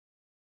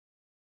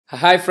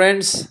Hi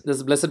friends, this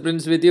is Blessed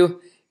Prince with you.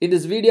 In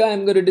this video,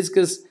 I'm going to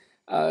discuss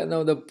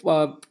now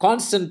the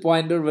constant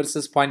pointer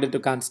versus pointer to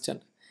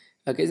constant.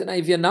 Okay, so now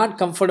if you're not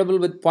comfortable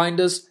with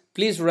pointers,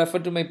 please refer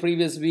to my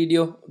previous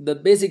video, the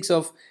basics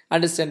of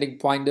understanding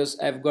pointers.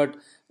 I've got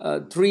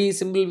three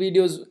simple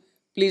videos.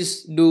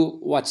 Please do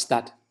watch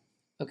that.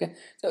 Okay,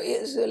 so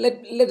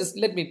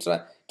let me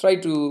try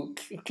to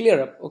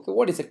clear up. Okay,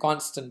 what is a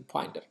constant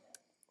pointer?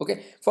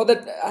 Okay, for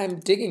that I'm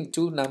taking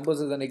two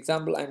numbers as an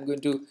example. I'm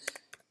going to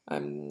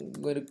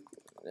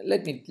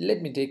let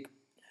me take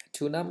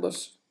two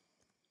numbers.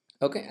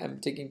 Okay,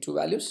 I'm taking two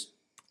values.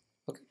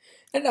 Okay,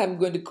 and I'm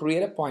going to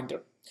create a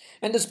pointer,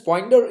 and this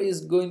pointer is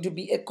going to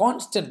be a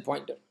constant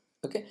pointer.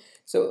 Okay,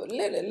 so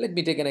let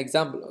me take an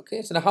example.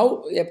 Okay, so now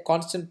how a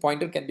constant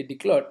pointer can be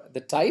declared,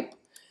 the type.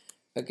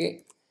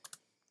 Okay,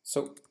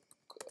 so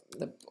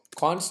the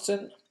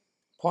constant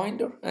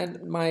pointer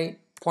and my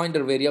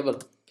pointer variable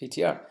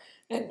ptr,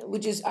 and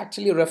which is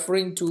actually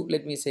referring to,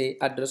 let me say,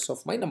 address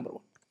of my number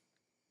one.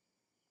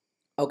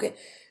 Okay,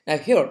 now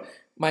here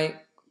my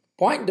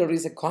pointer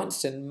is a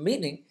constant,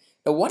 meaning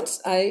that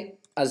once I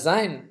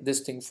assign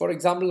this thing, for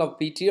example, now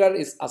ptr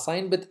is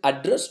assigned with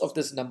address of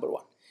this number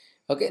one.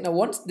 Okay, now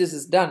once this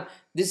is done,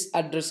 this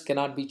address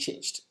cannot be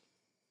changed.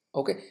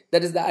 Okay,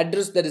 that is the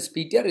address that is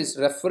ptr is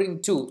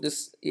referring to.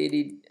 This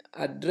ad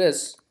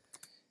address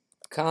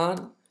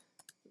can't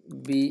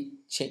be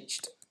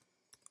changed.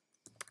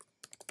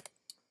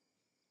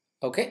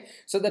 Okay,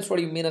 so that's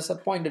what you mean as a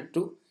pointer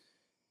to.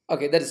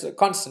 Okay, that is a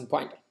constant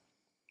pointer.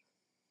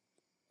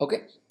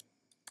 Okay,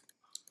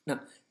 now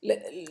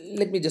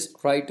let me just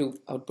try to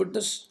output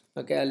this.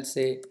 Okay, I'll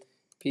say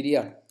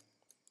ptr.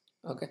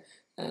 Okay,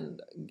 and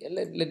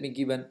let me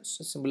give a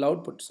simple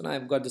output. So now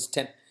I've got this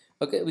 10.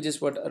 Okay, which is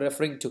what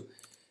referring to.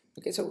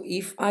 Okay, so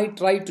if I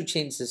try to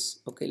change this,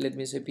 okay, let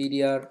me say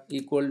ptr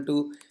equal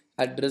to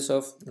address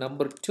of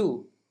number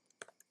 2.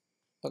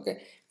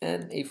 Okay,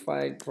 and if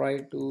I try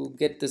to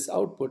get this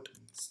output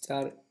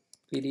star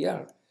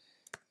ptr,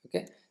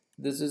 okay,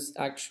 this is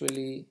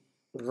actually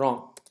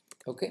wrong.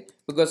 Okay,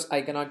 because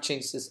I cannot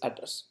change this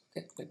address.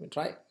 Okay, let me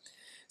try.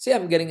 See,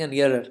 I'm getting an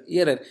error.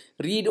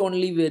 Read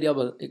only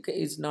variable, okay,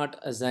 is not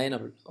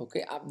assignable.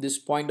 Okay, this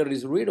pointer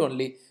is read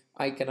only.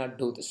 I cannot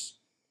do this.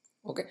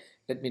 Okay,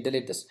 let me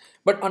delete this.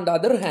 But on the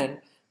other hand,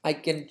 I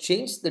can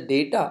change the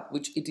data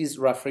which it is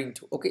referring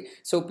to. Okay,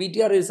 so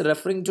ptr is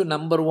referring to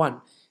number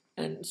one,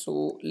 and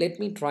so let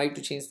me try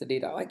to change the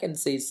data. I can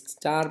say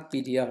star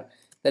ptr,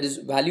 that is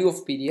value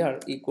of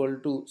ptr equal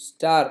to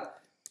star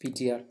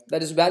ptr,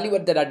 that is value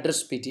at that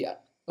address ptr.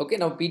 Okay,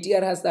 now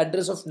ptr has the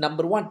address of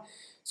number one,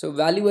 so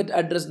value at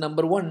address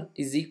number one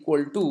is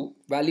equal to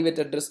value at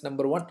address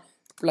number one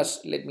plus,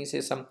 let me say,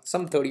 some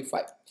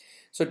 35.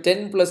 So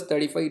 10 plus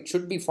 35, it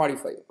should be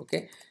 45.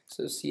 Okay,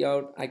 so see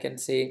out, I can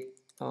say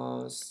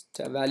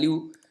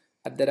value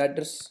at that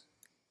address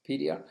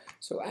ptr.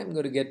 So I'm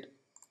going to get,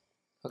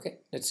 okay,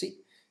 let's see.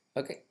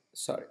 Okay,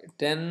 sorry,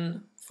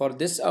 10 for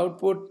this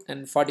output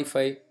and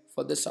 45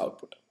 for this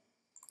output.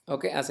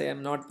 Okay, as I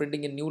am not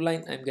printing a new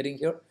line, I'm getting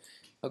here.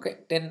 Okay,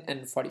 10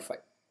 and 45.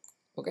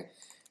 Okay,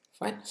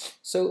 fine.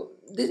 So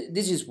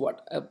this is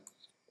what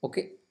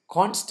okay,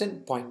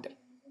 constant pointer.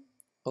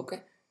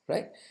 Okay,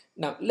 right.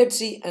 Now let's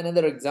see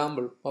another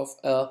example of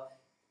a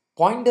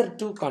pointer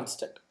to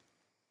constant.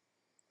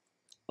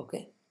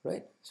 Okay,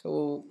 right.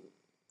 So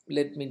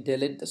let me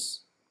delete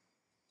this,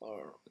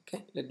 or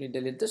okay, let me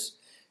delete this.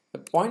 A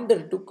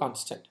pointer to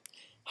constant.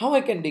 How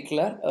I can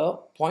declare a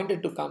pointer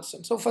to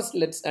constant? So first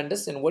let's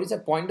understand what is a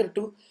pointer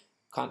to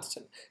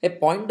constant. A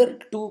pointer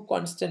to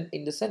constant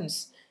in the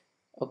sense,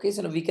 okay,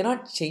 so now we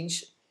cannot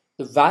change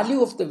the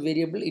value of the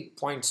variable it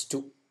points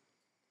to.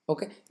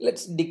 Okay,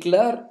 let's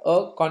declare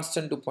a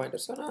constant to pointer.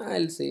 So now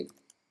I'll say,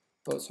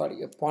 oh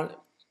sorry, a point.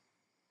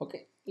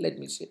 Okay, let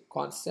me say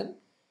constant.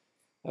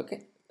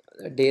 Okay,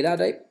 data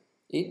type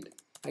int,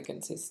 I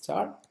can say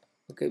star.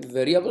 Okay,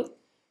 variable,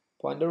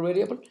 pointer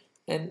variable,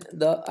 and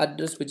the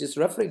address which is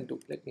referring to,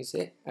 let me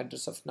say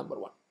address of number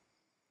one.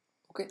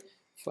 Okay,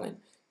 fine.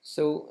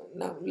 So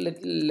now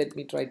let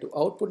me try to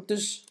output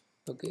this.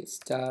 Okay,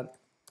 star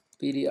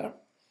ptr.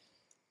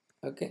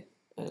 Okay,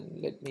 and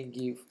let me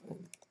give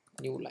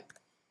a new line.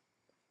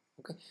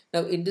 Okay,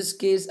 now in this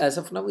case, as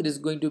of now, it is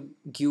going to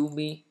give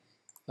me,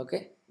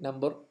 okay,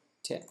 number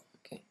 10.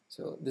 Okay,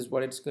 so this is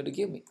what it's going to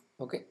give me.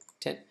 Okay,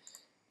 10.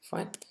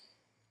 Fine.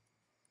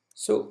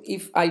 So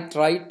if I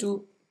try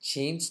to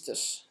change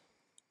this,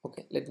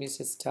 okay, let me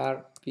say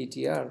star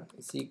ptr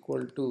is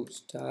equal to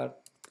star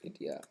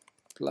ptr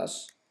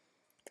plus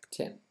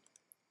 10.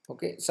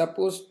 Okay,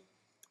 suppose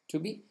to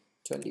be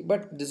 20,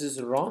 but this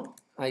is wrong.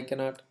 I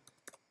cannot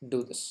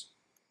do this.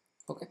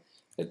 Okay,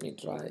 let me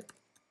try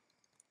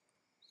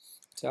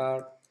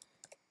star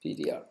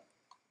ptr.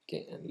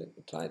 Okay, and let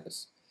me try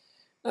this.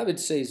 Now it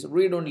says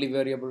read only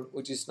variable,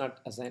 which is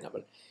not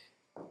assignable,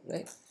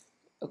 right?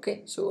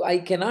 Okay, so I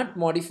cannot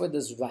modify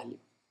this value.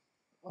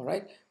 All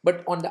right,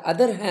 but on the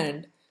other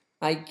hand,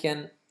 I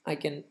can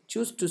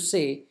choose to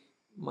say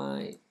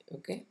my,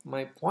 okay,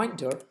 my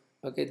pointer,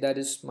 okay, that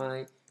is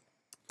my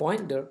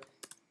pointer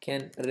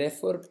can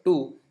refer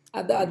to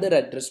the other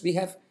address. We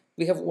have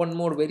one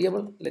more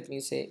variable, let me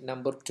say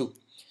number 2.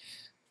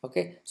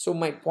 Okay, so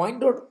my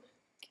pointer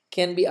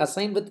can be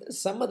assigned with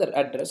some other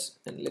address,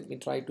 and let me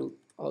try to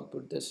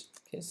output this.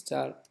 Okay,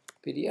 star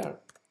ptr.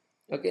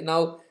 Okay,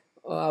 now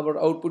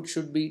our output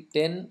should be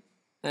 10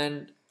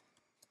 and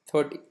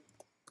 30.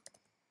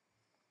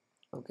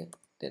 Okay,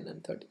 10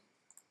 and 30,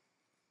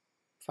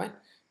 fine,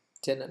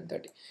 10 and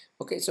 30.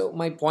 Okay, so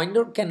my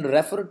pointer can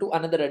refer to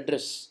another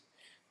address.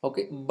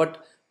 Okay,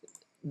 but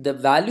the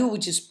value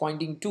which is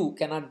pointing to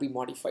cannot be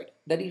modified.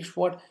 That is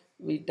what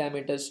we term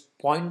it as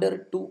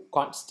pointer to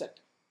constant.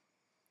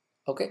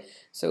 Okay,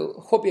 so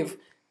hope you've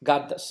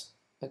got this.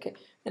 Okay,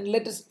 and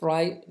let us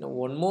try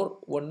one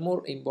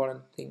more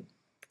important thing.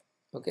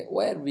 Okay,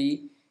 where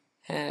we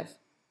have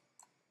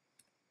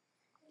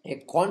a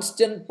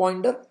constant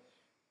pointer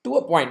to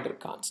a pointer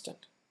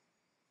constant.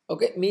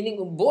 Okay,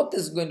 meaning both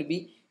is going to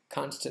be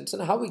constants.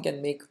 And how we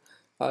can make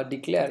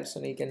declares,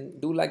 and you can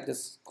do like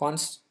this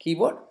const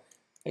keyword.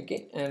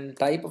 Okay, and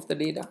type of the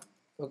data.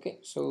 Okay,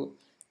 so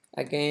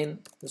again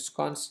this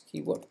const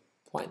keyword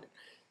pointer.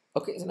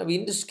 Okay, so now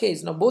in this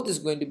case, now both is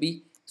going to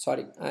be,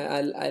 sorry,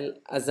 I'll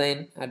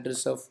assign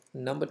address of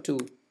number 2.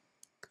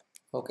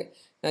 Okay,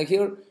 now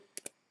here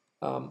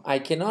I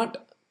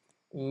cannot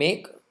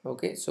make,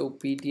 okay, so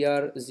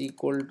ptr is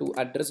equal to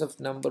address of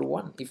number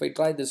 1. If I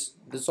try this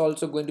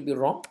also going to be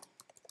wrong.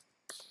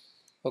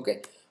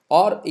 Okay,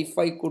 or if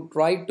I could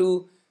try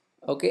to,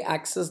 okay,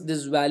 access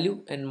this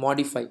value and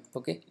modify.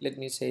 Okay, let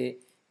me say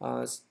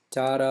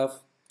star of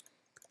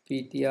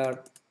ptr.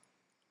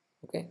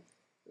 Okay,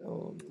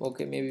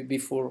 okay, maybe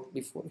before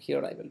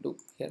here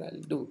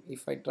I'll do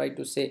if I try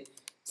to say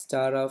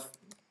star of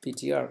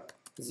ptr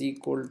is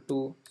equal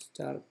to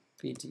star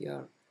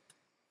ptr,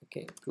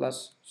 okay,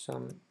 plus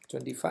some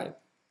 25.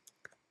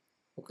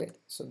 Okay,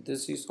 so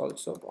this is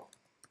also wrong.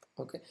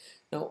 Okay,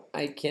 now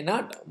I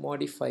cannot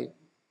modify,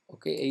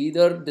 okay,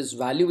 either this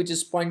value which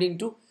is pointing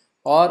to,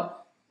 or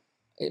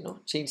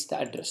change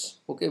the address,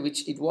 okay,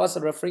 which it was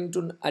referring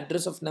to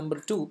address of number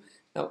 2.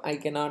 Now I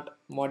cannot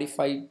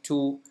modify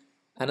to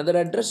another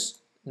address,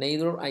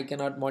 neither I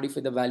cannot modify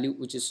the value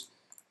which is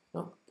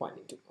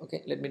pointing to.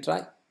 Okay, let me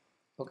try.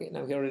 Okay,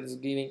 now here it is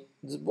giving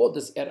both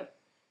this error.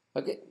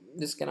 Okay,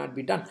 this cannot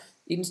be done.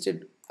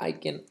 Instead I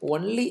can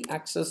only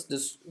access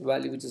this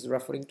value which is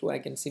referring to. I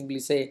can simply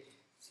say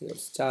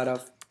star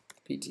of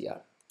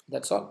ptr,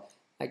 that's all.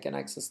 I can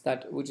access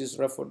that which is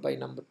referred by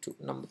number 2.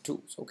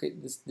 So okay,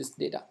 this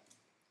data,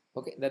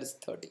 okay, that is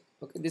 30.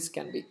 Okay, this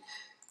can be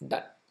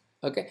done.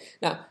 Okay,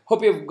 now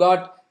hope you've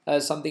got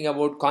something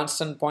about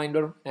constant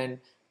pointer and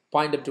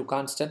pointer to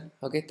constant.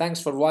 Okay,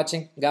 thanks for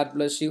watching. God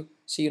bless you.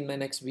 See you in my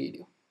next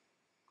video.